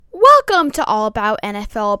Welcome to All About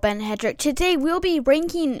NFL. Ben Hedrick. Today we'll be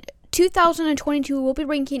ranking 2022. We'll be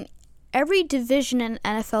ranking every division in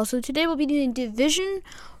NFL. So today we'll be doing division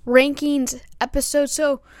rankings episode.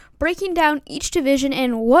 So breaking down each division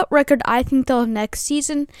and what record I think they'll have next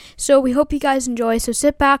season. So we hope you guys enjoy. So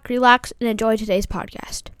sit back, relax, and enjoy today's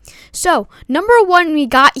podcast. So number one we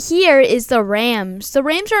got here is the Rams. The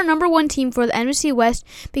Rams are our number one team for the NFC West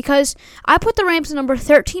because I put the Rams at number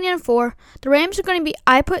 13 and 4. The Rams are going to be,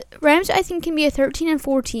 I think can be a 13 and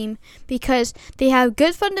 4 team because they have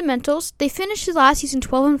good fundamentals. They finished the last season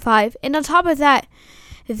 12 and 5, and on top of that,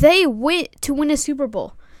 they went to win a Super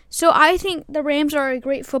Bowl. So I think the Rams are a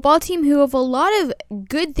great football team who have a lot of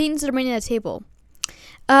good things that are bringing to the table.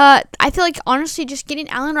 I feel like, honestly, just getting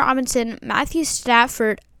Allen Robinson, Matthew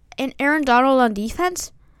Stafford, and Aaron Donald on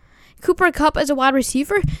defense, Cooper Kupp as a wide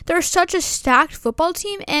receiver, they're such a stacked football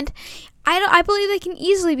team, and I believe they can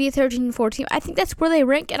easily be a 13-4 team. I think that's where they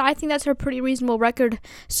rank, and I think that's a pretty reasonable record.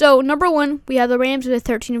 So, number one, we have the Rams with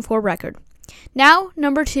a 13-4 record. Now,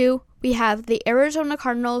 number two, we have the Arizona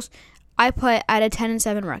Cardinals. I put at a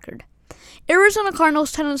 10-7 record. Arizona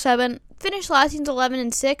Cardinals 10-7, finished last season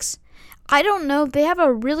 11-6. I don't know. They have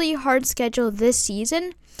a really hard schedule this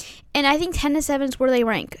season, and I think 10-7 is where they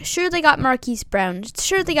rank. Sure, they got Marquise Brown.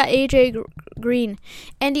 Sure, they got AJ Green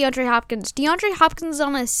and DeAndre Hopkins. DeAndre Hopkins is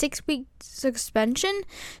on a 6-week suspension,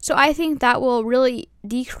 so I think that will really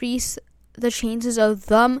decrease the chances of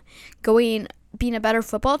them being a better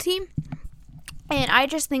football team. And I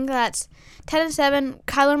just think that's 10-7.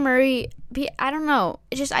 Kyler Murray, I don't know.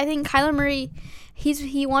 I think Kyler Murray,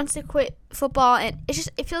 he wants to quit football, and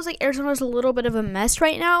it feels like Arizona's a little bit of a mess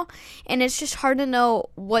right now, and it's just hard to know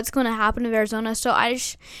what's going to happen to Arizona. So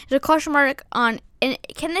there's a question mark on, and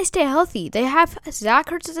can they stay healthy? They have Zach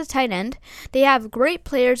Ertz as a tight end. They have great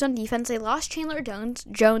players on defense. They lost Chandler Jones,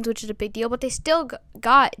 which is a big deal, but they still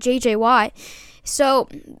got J.J. Watt. So,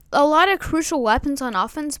 a lot of crucial weapons on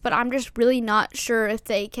offense, but I'm just really not sure if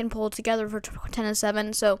they can pull it together for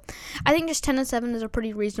 10-7. So, I think just 10-7 is a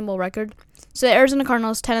pretty reasonable record. So, the Arizona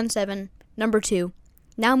Cardinals, 10-7, number 2.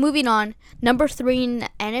 Now, moving on, number 3 in the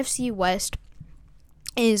NFC West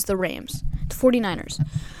is the Rams, the 49ers.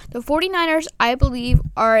 The 49ers, I believe,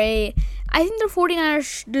 I think the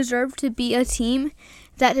 49ers deserve to be a team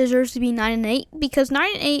that deserves to be 9-8 because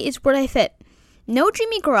 9-8 is where they fit. No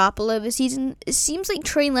Jimmy Garoppolo this season. It seems like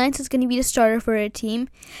Trey Lance is going to be the starter for a team.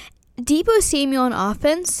 Deebo Samuel on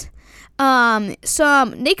offense.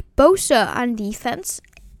 Some Nick Bosa on defense.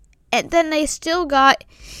 And then they still got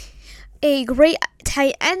a great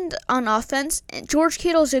tight end on offense. And George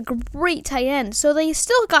Kittle's a great tight end. So they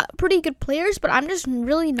still got pretty good players, but I'm just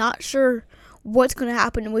really not sure what's going to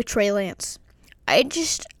happen with Trey Lance.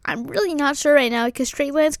 I'm really not sure right now because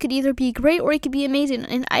Trey Lance could either be great or he could be amazing.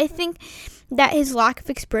 And I think that his lack of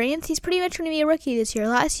experience, he's pretty much going to be a rookie this year.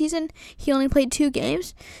 Last season, he only played 2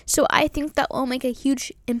 games, so I think that will make a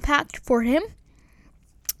huge impact for him.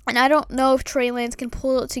 And I don't know if Trey Lance can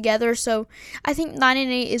pull it together, so I think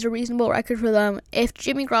 9-8 is a reasonable record for them. If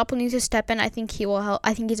Jimmy Garoppolo needs to step in, I think he will help.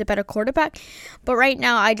 I think he's a better quarterback. But right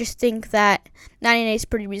now, I just think that 9-8 is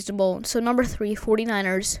pretty reasonable. So number 3,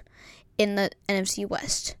 49ers in the NFC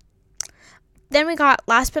West. Then we got,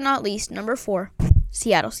 last but not least, number 4,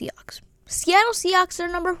 Seattle Seahawks. Seattle Seahawks are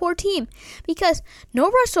number 4 team because no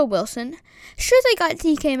Russell Wilson. Sure, they got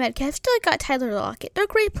DK Metcalf. Still got Tyler Lockett. They're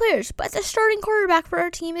great players, but the starting quarterback for our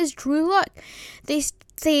team is Drew Luck.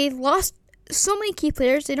 They lost so many key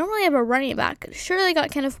players. They don't really have a running back. Sure, they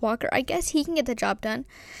got Kenneth Walker. I guess he can get the job done.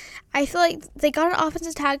 I feel like they got an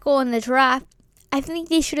offensive tackle in the draft. I think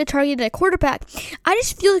they should have targeted a quarterback. I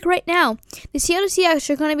just feel like right now, the Seattle Seahawks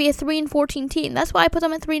are going to be a 3-14 team. That's why I put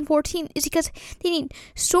them at 3-14, is because they need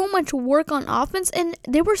so much work on offense, and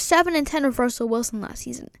they were 7-10 with Russell Wilson last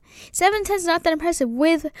season. 7-10 is not that impressive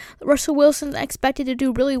with Russell Wilson expected to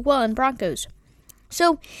do really well in Broncos.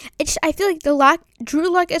 So, I feel like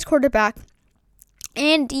Drew Luck as quarterback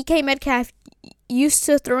and DK Metcalf used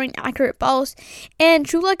to throwing accurate balls, and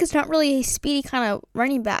Drew Luck is not really a speedy kind of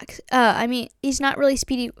running back. He's not really a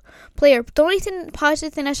speedy player. But the only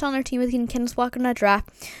positive thing I saw on their team was getting Kenneth Walker in that draft,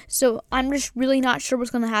 so I'm just really not sure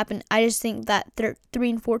what's going to happen. I just think that they're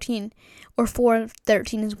 3-14 or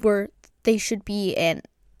 4-13 is where they should be in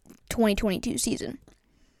 2022 season.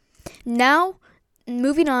 Now,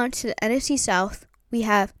 moving on to the NFC South, we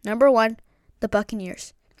have number 1, the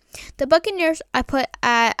Buccaneers. The Buccaneers, I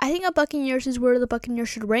think the Buccaneers is where the Buccaneers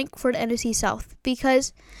should rank for the NFC South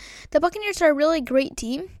because the Buccaneers are a really great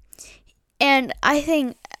team, and I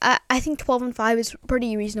think 12-5 is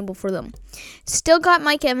pretty reasonable for them. Still got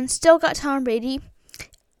Mike Evans, still got Tom Brady,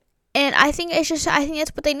 and I think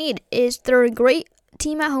that's what they need. Is they're a great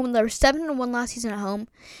team at home. They were 7-1 last season at home.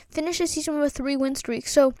 Finished the season with a 3-win streak.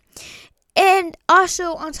 So, and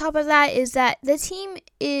also on top of that is that the team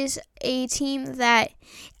is a team that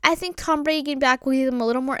I think Tom Brady getting back will give them a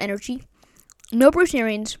little more energy. No Bruce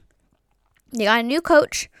Arians. They got a new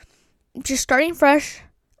coach, just starting fresh.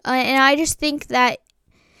 And I just think that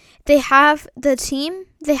they have the team,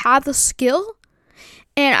 they have the skill,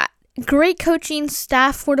 and great coaching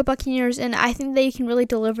staff for the Buccaneers, and I think they can really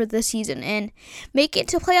deliver this season and make it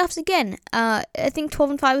to playoffs again. I think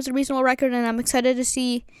 12-5 is a reasonable record, and I'm excited to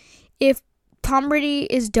see if Tom Brady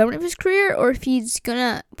is done with his career or if he's going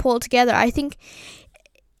to pull it together. I think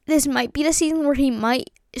this might be the season where he might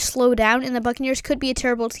slow down, and the Buccaneers could be a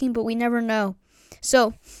terrible team, but we never know.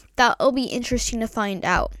 So that'll be interesting to find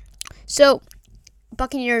out. So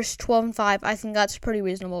Buccaneers 12-5, I think that's a pretty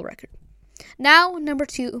reasonable record. Now, number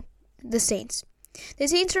 2, the Saints. The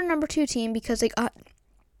Saints are number 2 team because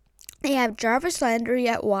they have Jarvis Landry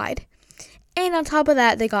at wide, and on top of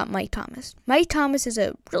that, they got Mike Thomas. Mike Thomas is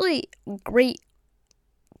a really great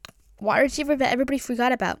wide receiver that everybody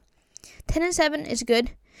forgot about. 10-7 is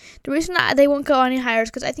good. The reason that they won't go any higher is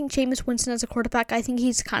because I think Jameis Winston as a quarterback, I think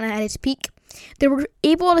he's kind of at his peak. They were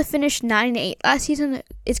able to finish 9-8 last season.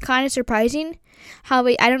 It's kind of surprising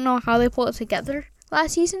I don't know how they pulled it together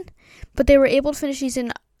last season, but they were able to finish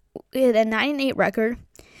season with a 9-8 record.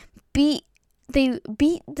 They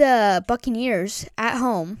beat the Buccaneers at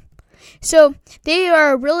home, so they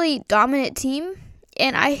are a really dominant team.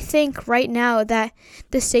 And I think right now that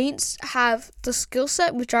the Saints have the skill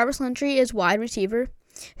set with Jarvis Landry as wide receiver,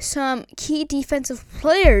 some key defensive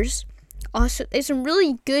players. Also, there's some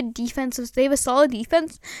really good defensive. They have a solid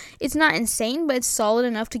defense. It's not insane, but it's solid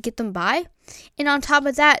enough to get them by. And on top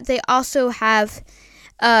of that, they also have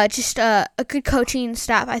just a good coaching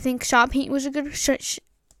staff. I think Sean Payton was a good,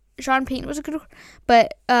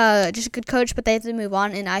 but just a good coach. But they have to move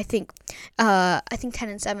on. And I think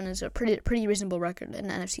 10-7 is a pretty reasonable record in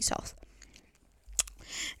the NFC South.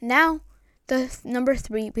 Now, the number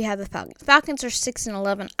 3, we have the Falcons. Falcons are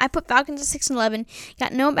 6-11. I put Falcons at 6-11. You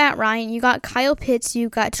got no Matt Ryan. You got Kyle Pitts. You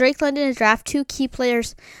got Drake London in the draft. 2 key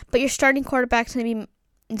players. But your starting quarterback's going to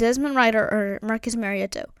be Desmond Ridder or Marcus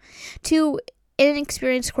Mariota. 2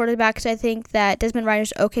 inexperienced quarterbacks. I think that Desmond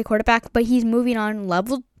Ridder's okay quarterback, but he's moving on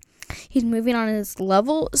level. He's moving on his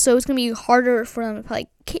level, so it's going to be harder for them to play.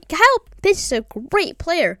 Kyle Pitts is a great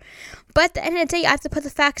player, but at the end of the day, I have to put the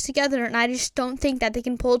facts together, and I just don't think that they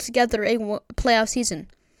can pull together a playoff season.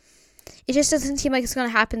 It just doesn't seem like it's going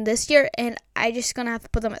to happen this year, and I just going to have to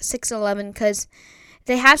put them at 6-11 because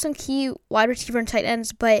they have some key wide receiver and tight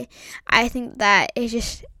ends, but I think that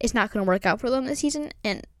it's not going to work out for them this season,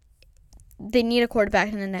 and they need a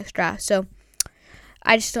quarterback in the next draft, so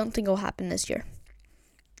I just don't think it will happen this year.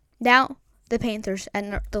 Now, the Panthers,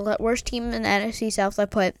 and the worst team in the NFC South, the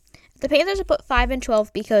Panthers I put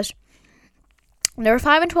 5-12 because they were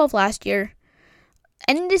 5-12 last year,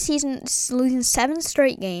 ending the season losing 7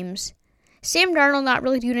 straight games. Sam Darnold not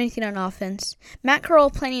really doing anything on offense. Matt Corral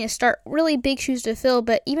planning to start, really big shoes to fill,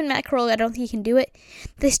 but even Matt Corral, I don't think he can do it.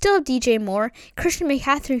 They still have DJ Moore. Christian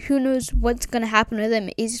McCaffrey, who knows what's going to happen with him,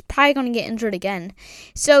 is probably going to get injured again.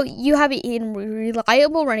 So you have a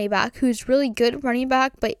reliable running back who's really good running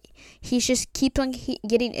back, but he just keeps on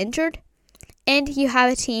getting injured. And you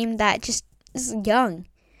have a team that just is young.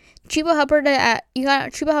 Chuba Hubbard, you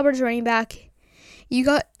got Chuba Hubbard as running back. You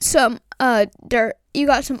got some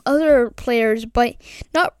other players, but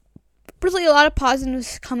not really a lot of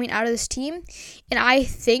positives coming out of this team. And I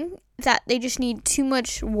think that they just need too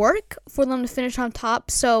much work for them to finish on top.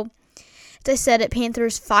 So, as I said, at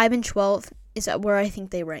Panthers 5-12 is where I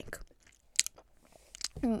think they rank.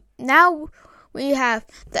 Now we have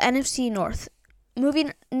the NFC North.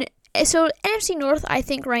 So NFC North, I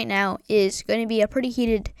think right now is going to be a pretty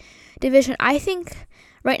heated division. I think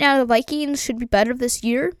right now the Vikings should be better this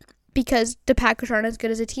year because the Packers aren't as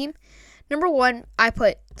good as a team. Number 1, I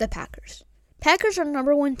put the Packers. Packers are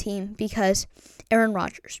number 1 team because Aaron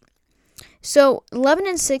Rodgers. So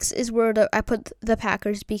 11-6 is where I put the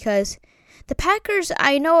Packers because the Packers,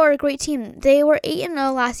 I know, are a great team. They were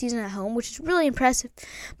 8-0 last season at home, which is really impressive.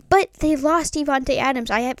 But they lost Devontae Adams.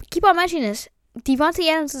 I keep on mentioning this. Devontae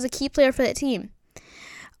Adams is a key player for that team.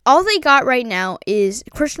 All they got right now is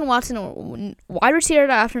Christian Watson, wide receiver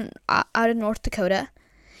out of North Dakota.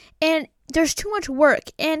 And there's too much work.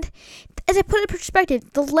 And as I put it in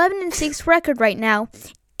perspective, the 11-6 record right now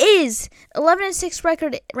is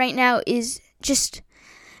just,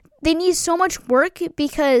 they need so much work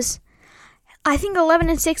because I think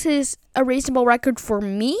 11-6 is a reasonable record for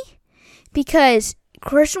me because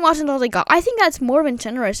Christian Watson's all they got. I think that's more than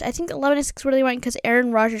generous. I think 11-6 really right because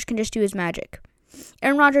Aaron Rodgers can just do his magic.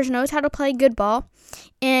 Aaron Rodgers knows how to play good ball,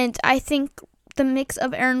 and I think the mix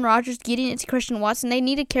of Aaron Rodgers getting it to Christian Watson, they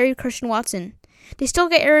need to carry Christian Watson. They still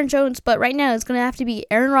get Aaron Jones, but right now it's going to have to be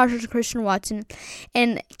Aaron Rodgers and Christian Watson.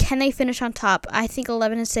 And can they finish on top? I think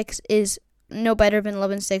 11-6 is no better than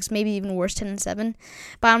 11-6, maybe even worse, 10-7.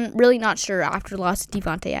 But I'm really not sure after the loss of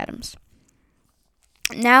Devontae Adams.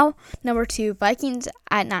 Now, number 2, Vikings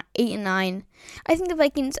at 8-9. I think the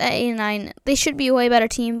Vikings at 8-9, they should be a way better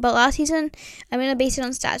team. But last season, I'm going to base it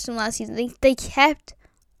on stats from last season. They kept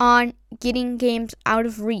on getting games out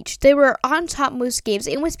of reach. They were on top most games.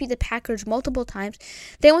 They almost beat the Packers multiple times.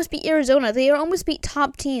 They almost beat Arizona. They almost beat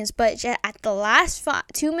top teams. But at the last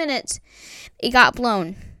 2 minutes, it got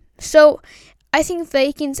blown. So I think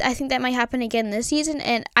Vikings, I think that might happen again this season.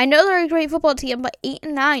 And I know they're a great football team, but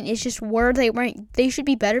 8-9 is just where they rank. They should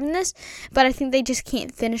be better than this, but I think they just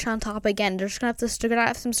can't finish on top again. They're just going to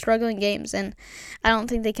have some struggling games, and I don't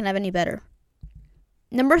think they can have any better.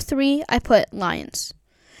 Number 3, I put Lions.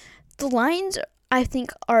 The Lions, I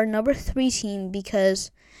think, are a number 3 team because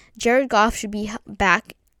Jared Goff should be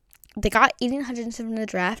back. They got Aiden Hutchinson from the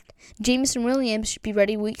draft. Jameson Williams should be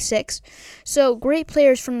ready week 6. So, great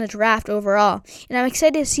players from the draft overall. And I'm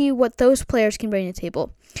excited to see what those players can bring to the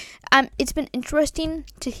table. It's been interesting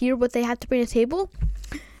to hear what they have to bring to the table.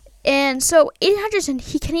 And so, Aiden Hutchinson,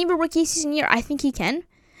 he can have a rookie season year. I think he can.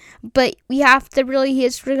 But he's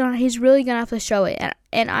really gonna have to show it,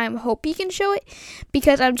 and I hope he can show it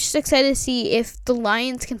because I'm just excited to see if the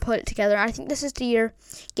Lions can put it together. I think this is the year.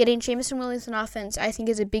 Getting Jameson Williams on offense, I think,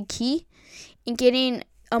 is a big key, and getting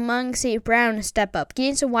among St. Brown to step up,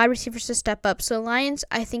 getting some wide receivers to step up. So Lions,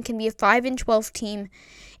 I think, can be a 5-12 team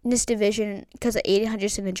in this division because of Aiden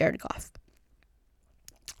Hutchinson and Jared Goff.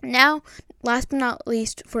 Now, last but not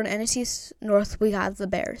least, for the NFC North, we have the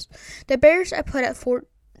Bears. The Bears I put at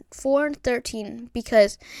 4-13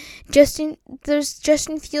 because Justin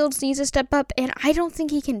Fields needs to step up, and I don't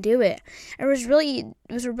think he can do it. It was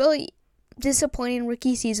a really disappointing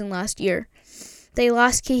rookie season last year. They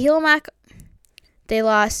lost Khalil Mack. They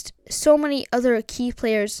lost so many other key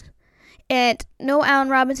players, and no Allen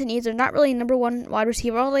Robinson either. Not really number 1 wide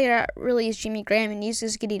receiver. All they got really is Jimmy Graham, and he's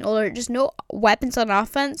just getting older. Just no weapons on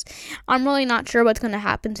offense. I'm really not sure what's going to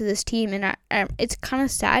happen to this team, and it's kind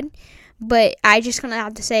of sad. But I just gonna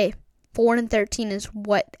have to say, 4-13 is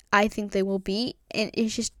what I think they will be, and it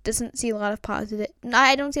just doesn't see a lot of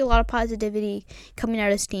I don't see a lot of positivity coming out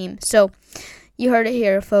of this team. So you heard it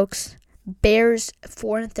here, folks. Bears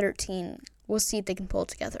 4-13. We'll see if they can pull it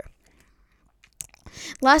together.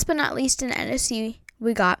 Last but not least, in the NFC,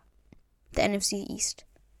 we got the NFC East.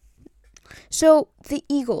 So the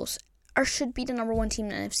Eagles should be the number 1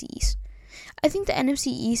 team in the NFC East. I think the NFC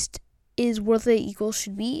East is where the Eagles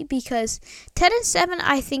should be because 10-7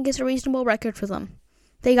 I think is a reasonable record for them.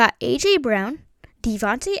 They got A.J. Brown,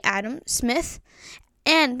 Devontae Adams, Smith,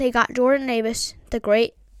 and they got Jordan Davis, the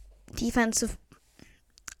great defensive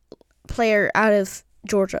player out of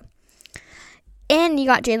Georgia. And you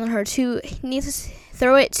got Jalen Hurts, who needs to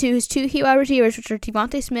throw it to his 2 key wide receivers, which are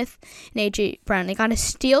Devontae Smith and A.J. Brown. They got a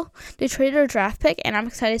steal. They traded their draft pick, and I'm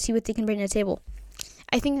excited to see what they can bring to the table.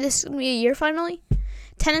 I think this is going to be a year finally.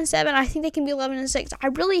 10-7, I think they can be 11-6. I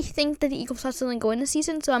really think that the Eagles have something going this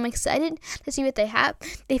season, so I'm excited to see what they have.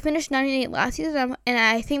 They finished 9-8 last season, and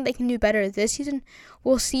I think they can do better this season.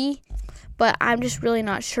 We'll see, but I'm just really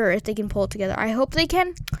not sure if they can pull it together. I hope they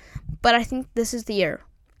can, but I think this is the year.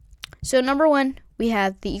 So number 1, we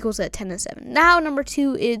have the Eagles at 10-7. Now number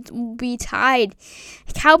 2, it will be tied.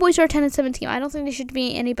 The Cowboys are a 10-7 team. I don't think they should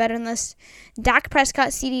be any better than this. Dak Prescott,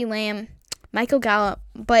 CeeDee Lamb, Michael Gallup,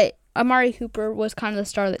 but Amari Cooper was kind of the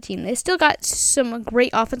star of the team. They still got some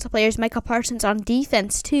great offensive players. Micah Parsons on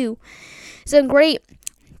defense, too. Some great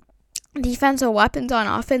defensive weapons on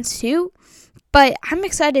offense, too. But I'm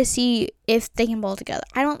excited to see if they can pull together.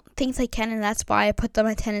 I don't think they can, and that's why I put them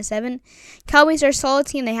at 10-7. Cowboys are a solid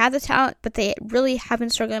team. They have the talent, but they really have been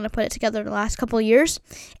struggling to put it together the last couple of years.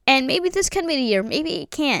 And maybe this can be the year. Maybe it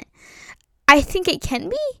can't. I think it can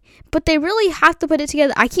be, but they really have to put it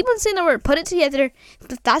together. I keep on saying the word, put it together.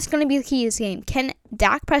 That's going to be the key to this game. Can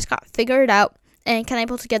Dak Prescott figure it out? And can they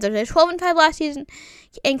pull together? They're 12-5 last season,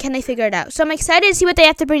 and can they figure it out? So I'm excited to see what they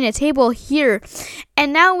have to bring to the table here.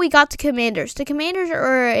 And now we got the Commanders. The Commanders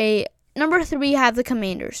are a number 3. Have the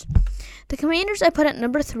Commanders. The Commanders I put at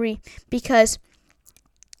number 3 because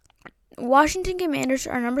Washington Commanders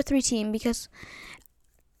are number 3 team because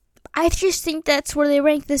I just think that's where they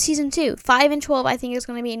rank this season too. 5-12, I think is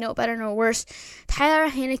going to be no better, no worse. Tyler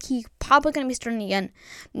Heinicke probably going to be starting again.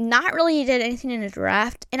 Not really did anything in the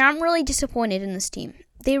draft, and I'm really disappointed in this team.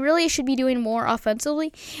 they really should be doing more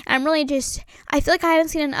offensively. And I feel like I haven't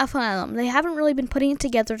seen enough of them. They haven't really been putting it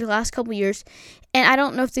together the last couple years. And I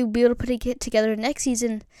don't know if they'll be able to put it together next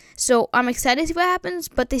season. So I'm excited to see what happens,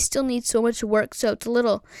 but they still need so much work. So it's a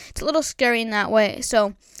little scary in that way.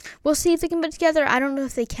 So we'll see if they can put it together. I don't know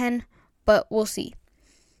if they can, but we'll see.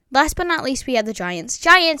 Last but not least, we have the Giants.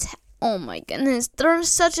 Giants, oh my goodness, they're in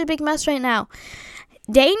such a big mess right now.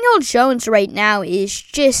 Daniel Jones right now is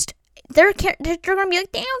just, they're going to be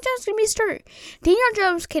like, Daniel Jones is going to be a starter. Daniel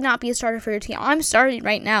Jones cannot be a starter for your team. I'm starting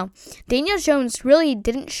right now. Daniel Jones really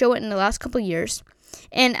didn't show it in the last couple of years,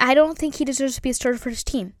 and I don't think he deserves to be a starter for his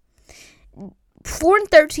team.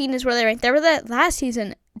 4-13 is where they ranked. They were that last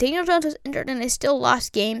season. Daniel Jones was injured and they still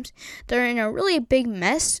lost games. They're in a really big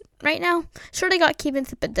mess right now. Sure, they got Kevin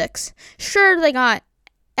Thibodeau. Sure, they got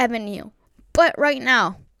Evan Neal. But right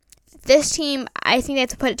now, this team, I think they have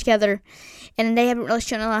to put it together, and they haven't really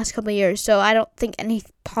shown in the last couple of years, so I don't think any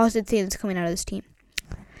positive things coming out of this team.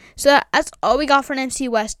 So that's all we got for an NFC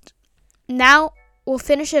West. Now we'll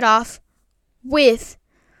finish it off with,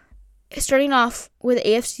 starting off with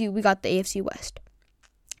AFC, we got the AFC West.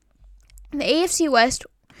 The AFC West,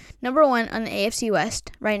 number one on the AFC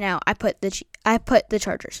West right now, I put the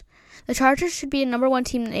Chargers. The Chargers should be a number one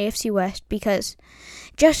team in the AFC West because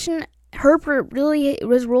Justin Herbert really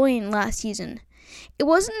was rolling last season. It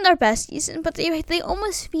wasn't their best season, but they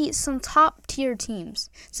almost beat some top-tier teams,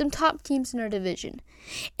 some top teams in their division.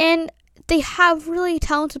 And they have really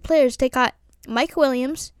talented players. They got Mike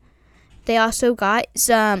Williams. They also got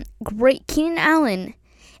some great Keenan Allen.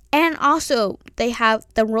 And also, they have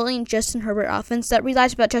the rolling Justin Herbert offense that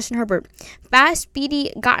relies about Justin Herbert. Fast,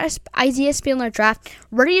 speedy, got Isaiah Spiller draft,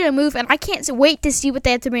 ready to move, and I can't wait to see what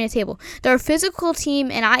they have to bring to the table. They're a physical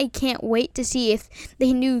team, and I can't wait to see if they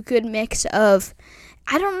can do a good mix of,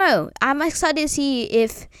 I don't know. I'm excited to see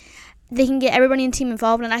if they can get everybody in the team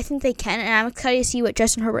involved, and I think they can, and I'm excited to see what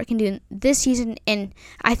Justin Herbert can do this season, and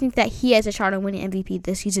I think that he has a shot at winning MVP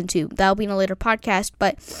this season too. That'll be in a later podcast,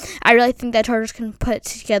 but I really think that Chargers can put it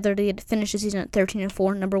together to finish the season at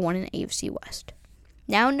 13-4, number one in the AFC West.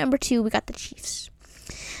 Now, number two, we got the Chiefs.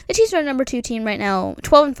 The Chiefs are number two team right now.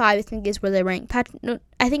 12-5, I think, is where they rank.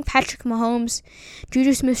 I think Patrick Mahomes,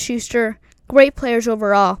 Juju Smith-Schuster, great players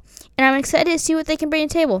overall, and I'm excited to see what they can bring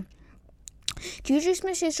to the table. Juju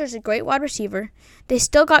Smith-Schuster is a great wide receiver. They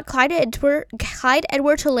still got Clyde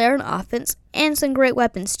Edwards-Helaire on offense and some great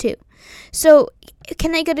weapons too. So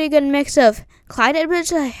can they get a good mix of Clyde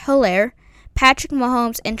Edwards-Helaire, Patrick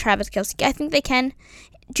Mahomes, and Travis Kelce? I think they can.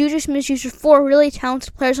 Juju Smith-Schuster, 4 really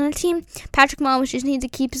talented players on the team. Patrick Mahomes just needs to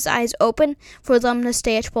keep his eyes open for them to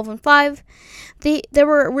stay at 12-5. They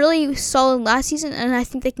were really solid last season, and I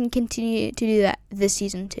think they can continue to do that this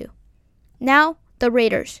season too. Now, the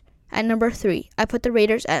Raiders. At number 3, I put the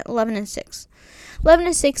Raiders at 11-6.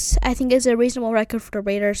 11-6, I think, is a reasonable record for the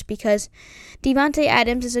Raiders because Devontae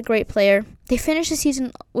Adams is a great player. They finished the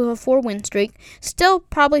season with a 4-win streak. Still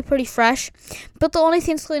probably pretty fresh, but the only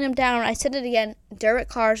thing slowing them down, I said it again, Derek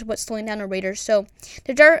Carr is what's slowing down the Raiders. So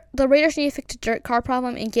the Raiders need to fix the Derek Carr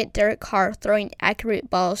problem and get Derek Carr throwing accurate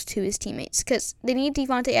balls to his teammates because they need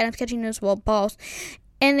Devontae Adams catching those balls.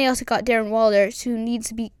 And they also got Darren Waller, who needs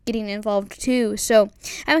to be getting involved too. So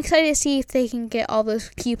I'm excited to see if they can get all those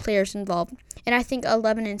key players involved. And I think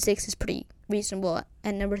 11-6 is pretty reasonable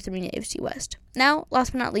at number 3 in the AFC West. Now,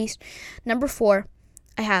 last but not least, number 4,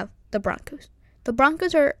 I have the Broncos. The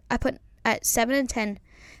Broncos I put at 7-10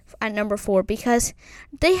 at number 4 because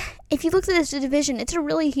if you look at this division, it's a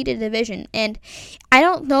really heated division, and I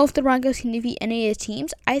don't know if the Broncos can defeat any of the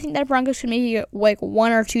teams. I think that Broncos can maybe get like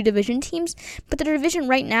 1 or 2 division teams, but the division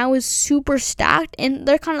right now is super stacked, and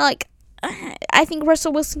they're kind of like, I think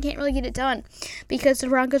Russell Wilson can't really get it done because the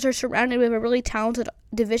Broncos are surrounded with a really talented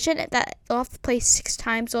division that they'll have to play 6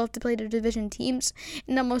 times. They'll have to play their division teams,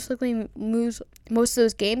 and they'll most likely lose most of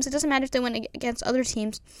those games. It doesn't matter if they win against other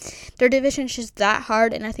teams. Their division is just that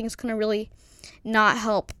hard, and I think it's going to really not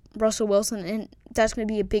help Russell Wilson, and that's going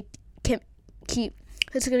to be a big key.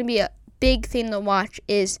 It's going to be a big thing to watch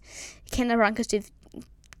is can the Broncos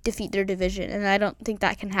defeat their division, and I don't think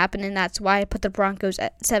that can happen, and that's why I put the Broncos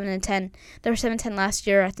at 7-10. They were 7-10 last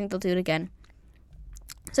year. I think they'll do it again.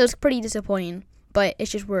 So it's pretty disappointing, but it's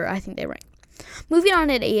just where I think they rank. Moving on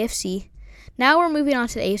to the AFC. Now we're moving on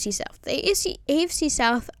to the AFC South. The AFC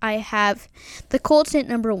South, I have the Colts at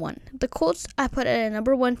number 1. The Colts I put at a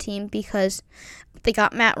number 1 team because they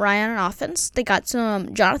got Matt Ryan on offense. They got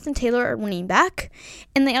some Jonathan Taylor at running back,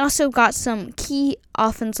 and they also got some key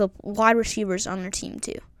offensive wide receivers on their team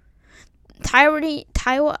too. Tyler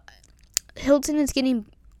Hilton is getting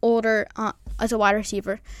older as a wide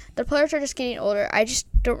receiver. The players are just getting older. I just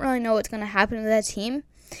don't really know what's going to happen to that team.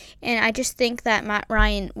 And I just think that Matt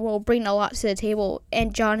Ryan will bring a lot to the table,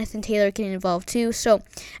 and Jonathan Taylor getting involved too. So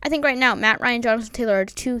I think right now Matt Ryan and Jonathan Taylor are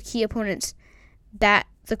two key opponents that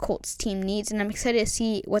the Colts team needs, and I'm excited to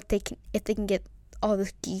see if they can get all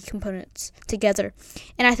the key components together.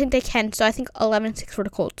 And I think they can. So I think 11-6 for the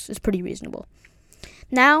Colts is pretty reasonable.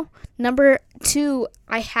 Now, number 2,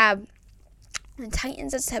 I have the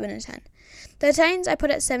Titans at 7-10. The Titans I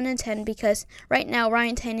put at 7-10 because right now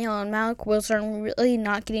Ryan Tannehill and Malik Willis are really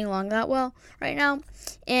not getting along that well right now.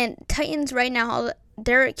 And Titans right now,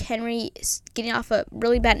 Derrick Henry is getting off a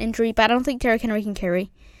really bad injury, but I don't think Derrick Henry can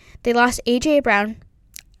carry. They lost A.J. Brown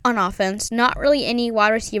on offense. Not really any wide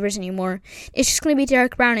receivers anymore. It's just going to be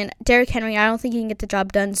Derrick Brown and Derrick Henry. I don't think he can get the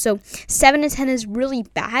job done. So 7-10 is really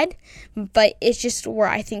bad, but it's just where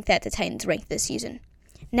I think that the Titans rank this season.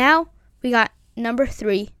 Now we got number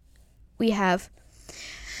 3. We have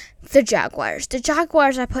the Jaguars. The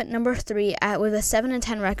Jaguars I put number 3 with a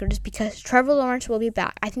 7-10 record just because Trevor Lawrence will be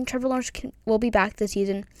back. I think Trevor Lawrence will be back this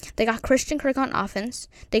season. They got Christian Kirk on offense.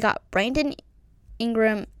 They got Brandon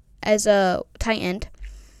Ingram as a tight end.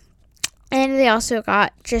 And they also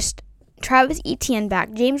got just Travis Etienne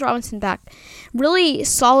back, James Robinson back. Really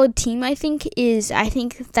solid team, I think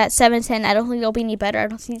that 7-10, I don't think they'll be any better. I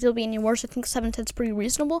don't think they'll be any worse. I think 7-10 is pretty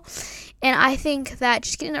reasonable. And I think that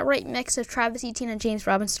just getting the right mix of Travis Etienne and James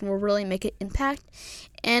Robinson will really make an impact.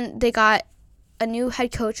 And they got a new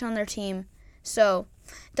head coach on their team. So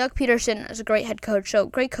Doug Peterson is a great head coach. So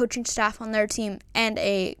great coaching staff on their team and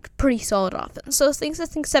a pretty solid offense. So I think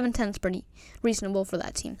 7-10 is pretty reasonable for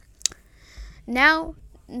that team. Now,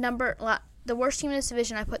 the worst team in this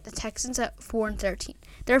division, I put the Texans at 4-13.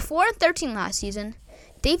 They're 4-13 last season.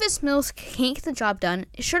 Davis Mills can't get the job done.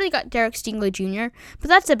 Sure, they got Derek Stingley Jr., but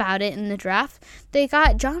that's about it in the draft. They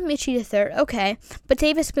got John Mitchell III, okay, but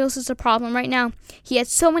Davis Mills is a problem right now. He had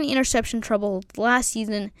so many interception trouble last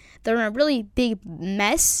season. They're in a really big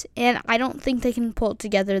mess, and I don't think they can pull it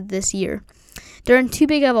together this year. They're in too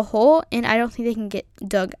big of a hole, and I don't think they can get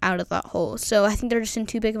dug out of that hole. So I think they're just in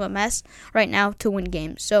too big of a mess right now to win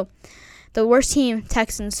games. So the worst team,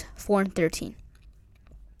 Texans, 4-13.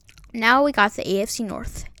 Now we got the AFC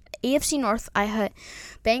North. AFC North, I had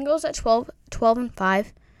Bengals at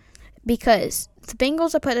 12-5 because the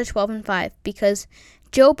Bengals I put at 12-5 because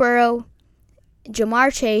Joe Burrow,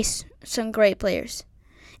 Jamar Chase, some great players.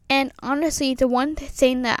 And honestly, the one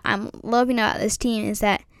thing that I'm loving about this team is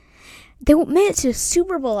that they made it to the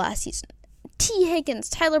Super Bowl last season. T. Higgins,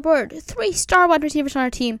 Tyler Boyd, 3-star wide receivers on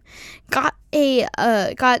our team, got an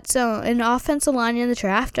offensive line in the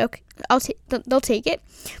draft. Okay, they'll take it.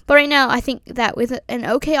 But right now, I think that with an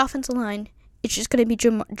okay offensive line, it's just going to be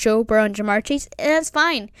Joe Burrow and Jamar Chase, and that's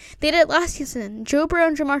fine. They did it last season. Joe Burrow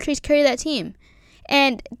and Jamar Chase carry that team,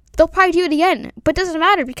 and they'll probably do it again. But it doesn't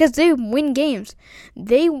matter because they win games.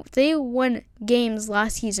 They won games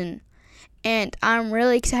last season. And I'm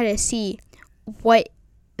really excited to see what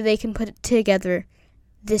they can put together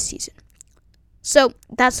this season. So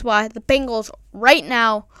that's why the Bengals right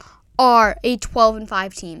now are a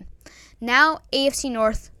 12-5 team. Now, AFC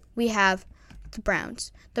North, we have the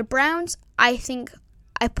Browns. The Browns, I think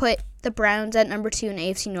I put the Browns at number 2 in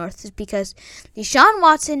AFC North is because Deshaun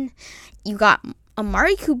Watson, you got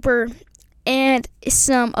Amari Cooper, and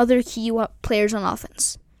some other key players on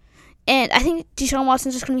offense. And I think Deshaun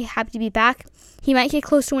Watson's just going to be happy to be back. He might get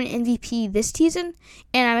close to an MVP this season,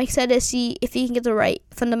 and I'm excited to see if he can get the right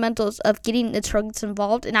fundamentals of getting the targets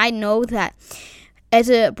involved. And I know that as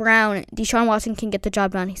a Brown, Deshaun Watson can get the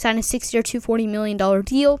job done. He signed a 6-year, $240 million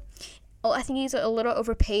deal. Oh, I think he's a little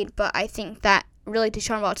overpaid, but I think that really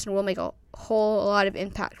Deshaun Watson will make a whole lot of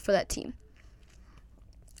impact for that team.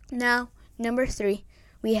 Now, number 3,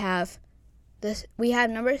 we have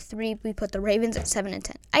number 3, we put the Ravens at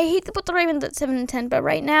 7-10. I hate to put the Ravens at 7-10, but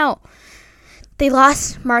right now, they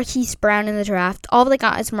lost Marquise Brown in the draft. All they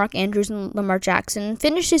got is Mark Andrews and Lamar Jackson.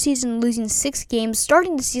 Finished the season losing 6 games,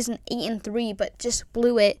 starting the season 8-3, but just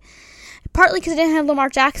blew it. Partly because they didn't have Lamar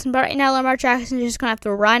Jackson, but right now Lamar Jackson is just going to have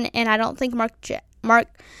to run, and I don't think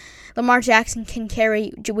Lamar Jackson can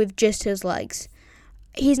carry with just his legs.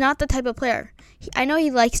 He's not the type of player. I know he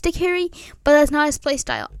likes to carry, but that's not his play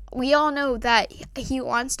style. We all know that he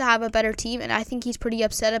wants to have a better team, and I think he's pretty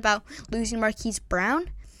upset about losing Marquise Brown.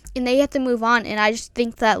 And they have to move on, and I just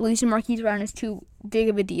think that losing Marquise Brown is too big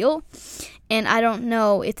of a deal, and I don't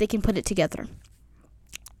know if they can put it together.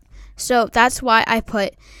 So that's why I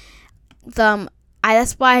put them.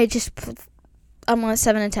 That's why I just put them on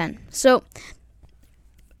 7-10. So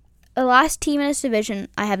the last team in this division,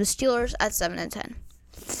 I have the Steelers at 7-10.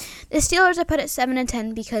 The Steelers I put at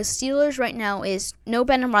 7-10 because Steelers right now is no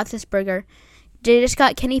Ben Roethlisberger. They just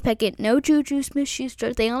got Kenny Pickett, no Juju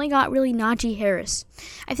Smith-Schuster. They only got really Najee Harris.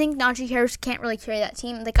 I think Najee Harris can't really carry that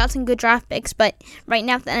team. They got some good draft picks, but right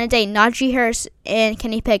now at the end of the day, Najee Harris and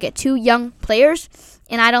Kenny Pickett, 2 young players,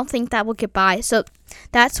 and I don't think that will get by. So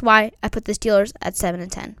that's why I put the Steelers at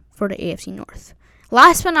 7-10 for the AFC North.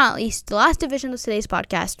 Last but not least, the last division of today's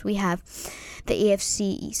podcast, we have the AFC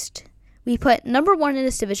East. We put number 1 in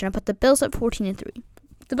this division. I put the Bills at 14-3.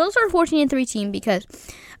 The Bills are a 14-3 team because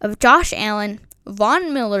of Josh Allen,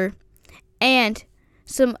 Von Miller, and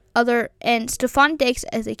Stephon Diggs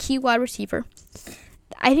as a key wide receiver.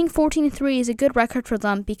 I think 14-3 is a good record for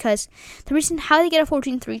them because the reason how they get a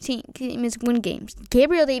 14-3 team is win games.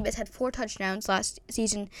 Gabriel Davis had 4 touchdowns last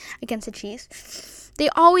season against the Chiefs. They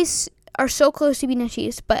always are so close to beating the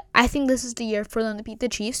Chiefs, but I think this is the year for them to beat the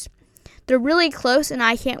Chiefs. They're really close, and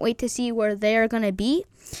I can't wait to see where they are going to be.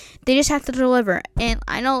 They just have to deliver. And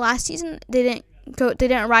I know last season they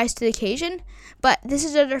didn't rise to the occasion, but this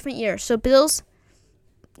is a different year. So Bills,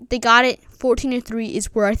 they got it. 14-3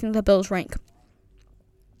 is where I think the Bills rank.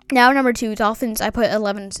 Now number 2, Dolphins, I put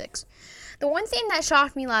 11-6. The one thing that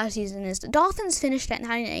shocked me last season is the Dolphins finished at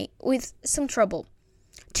 9-8 with some trouble.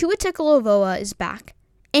 Tua Tagovailoa is back,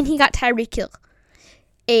 and he got Tyreek Hill,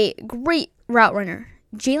 a great route runner.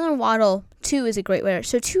 Jalen Waddle, too, is a great runner.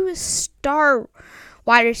 So 2 star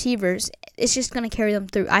wide receivers, it's just going to carry them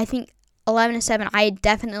through. I think 11-7, I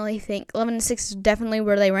definitely think 11-6 is definitely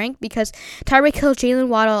where they rank because Tyreek Hill, Jalen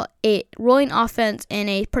Waddle, a rolling offense, and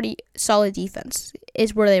a pretty solid defense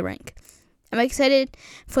is where they rank. I'm excited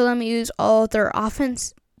for them to use all their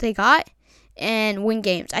offense they got and win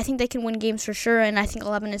games. I think they can win games for sure, and I think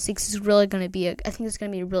 11-6 is really going to be I think it's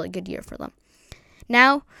going to be a really good year for them.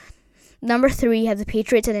 Now, number 3 have the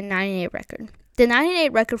Patriots at a 9-8 record. The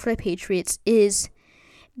 9-8 record for the Patriots is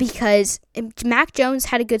because Mac Jones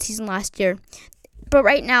had a good season last year. But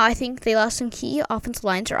right now, I think they lost some key offensive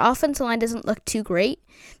lines. Their offensive line doesn't look too great.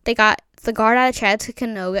 They got the guard out of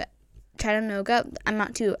Chattanooga. I'm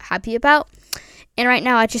not too happy about. And right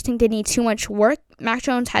now, I just think they need too much work. Mac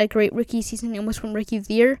Jones had a great rookie season. He almost won Rookie of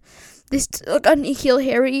the Year. They still got N'Keal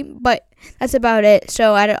Harry, but that's about it.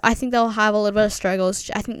 So I think they'll have a little bit of struggles.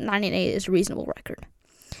 I think 9-8 is a reasonable record.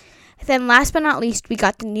 And then last but not least, we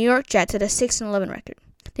got the New York Jets at a 6-11 record.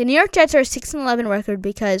 The New York Jets are a 6-11 record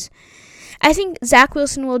because I think Zach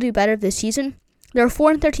Wilson will do better this season. They were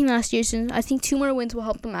 4-13 last season. I think 2 more wins will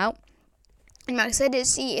help them out. I'm excited to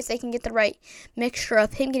see if they can get the right mixture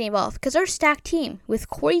of him getting involved because they're a stacked team with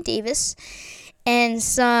Corey Davis and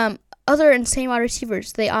some other insane wide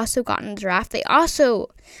receivers they also got in the draft. They also,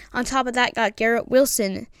 on top of that, got Garrett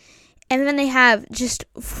Wilson. And then they have just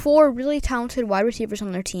 4 really talented wide receivers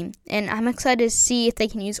on their team. And I'm excited to see if they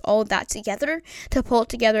can use all of that together to pull it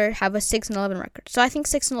together, have a 6-11 record. So I think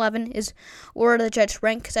 6-11 is where the Jets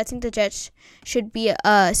rank because I think the Jets should be a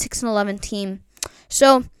 6-11 team.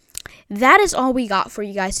 So that is all we got for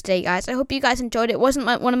you guys today, guys. I hope you guys enjoyed it. It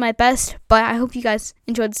wasn't one of my best, but I hope you guys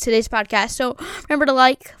enjoyed today's podcast. So remember to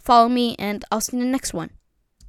like, follow me, and I'll see you in the next one.